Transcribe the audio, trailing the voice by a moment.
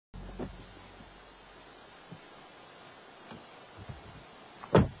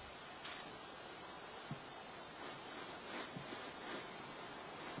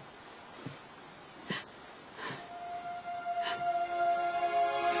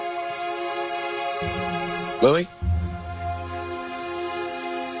Lily?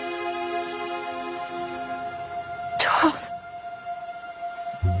 Charles.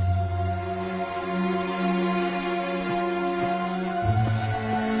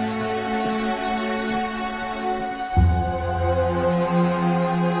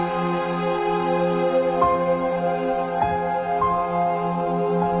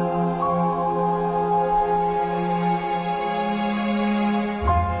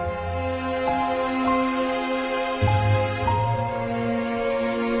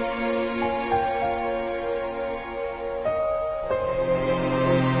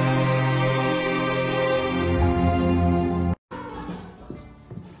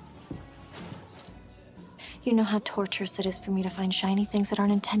 You know how torturous it is for me to find shiny things that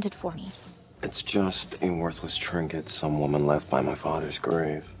aren't intended for me. It's just a worthless trinket some woman left by my father's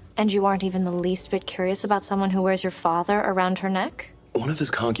grave. And you aren't even the least bit curious about someone who wears your father around her neck? One of his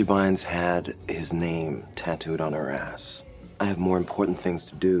concubines had his name tattooed on her ass. I have more important things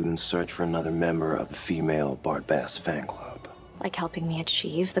to do than search for another member of the female Bart Bass fan club. Like helping me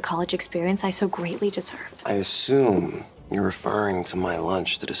achieve the college experience I so greatly deserve. I assume you're referring to my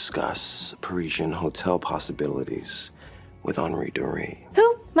lunch to discuss Parisian hotel possibilities with Henri Dury.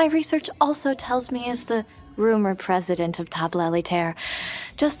 Who, my research also tells me, is the rumored president of Table Elitaire.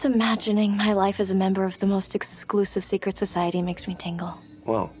 Just imagining my life as a member of the most exclusive secret society makes me tingle.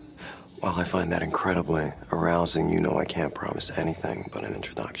 Well, while I find that incredibly arousing, you know I can't promise anything but an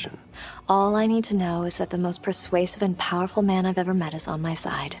introduction. All I need to know is that the most persuasive and powerful man I've ever met is on my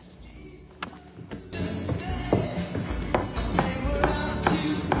side.